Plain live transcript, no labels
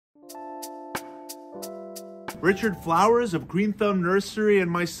Richard Flowers of Green Thumb Nursery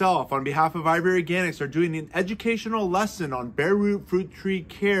and myself, on behalf of Ivory Organics, are doing an educational lesson on bare root fruit tree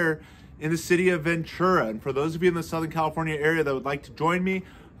care in the city of Ventura. And for those of you in the Southern California area that would like to join me,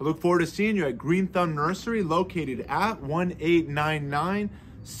 I look forward to seeing you at Green Thumb Nursery, located at 1899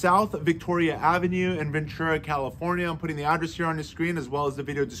 South Victoria Avenue in Ventura, California. I'm putting the address here on the screen as well as the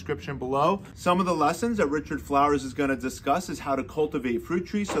video description below. Some of the lessons that Richard Flowers is going to discuss is how to cultivate fruit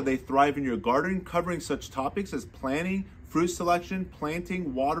trees so they thrive in your garden, covering such topics as planting, fruit selection,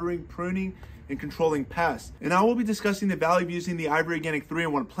 planting, watering, pruning, and controlling pests. And I will be discussing the value of using the Ivory Organic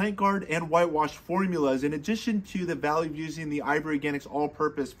 3-in-1 Plant Guard and WhiteWash formulas, in addition to the value of using the Ivory Organics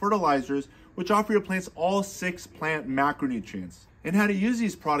all-purpose fertilizers, which offer your plants all 6 plant macronutrients, and how to use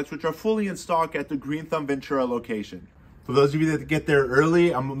these products, which are fully in stock at the Green Thumb Ventura location. For those of you that get there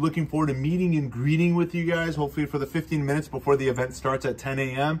early, I'm looking forward to meeting and greeting with you guys, hopefully for the 15 minutes before the event starts at 10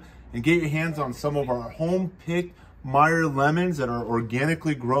 a.m. and get your hands on some of our home-picked Meyer lemons that are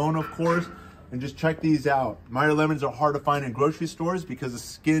organically grown, of course. And just check these out. Meyer lemons are hard to find in grocery stores because the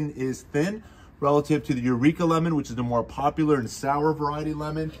skin is thin relative to the Eureka lemon, which is the more popular and sour variety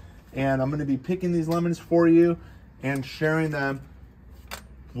lemon. And I'm going to be picking these lemons for you and sharing them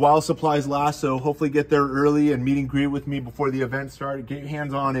while supplies last. So hopefully get there early and meet and greet with me before the event starts. Get your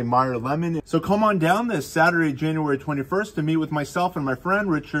hands on a Meyer lemon. So come on down this Saturday, January 21st to meet with myself and my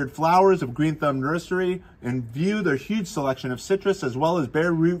friend Richard Flowers of Green Thumb Nursery and view their huge selection of citrus as well as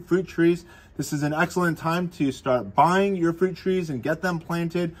bare root fruit trees. This is an excellent time to start buying your fruit trees and get them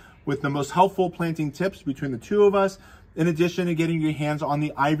planted with the most helpful planting tips between the two of us, in addition to getting your hands on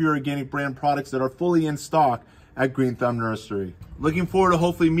the Ivory Organic brand products that are fully in stock at Green Thumb Nursery. Looking forward to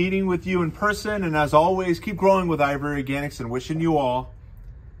hopefully meeting with you in person, and as always, keep growing with Ivory Organics and wishing you all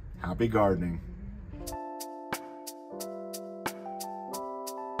happy gardening.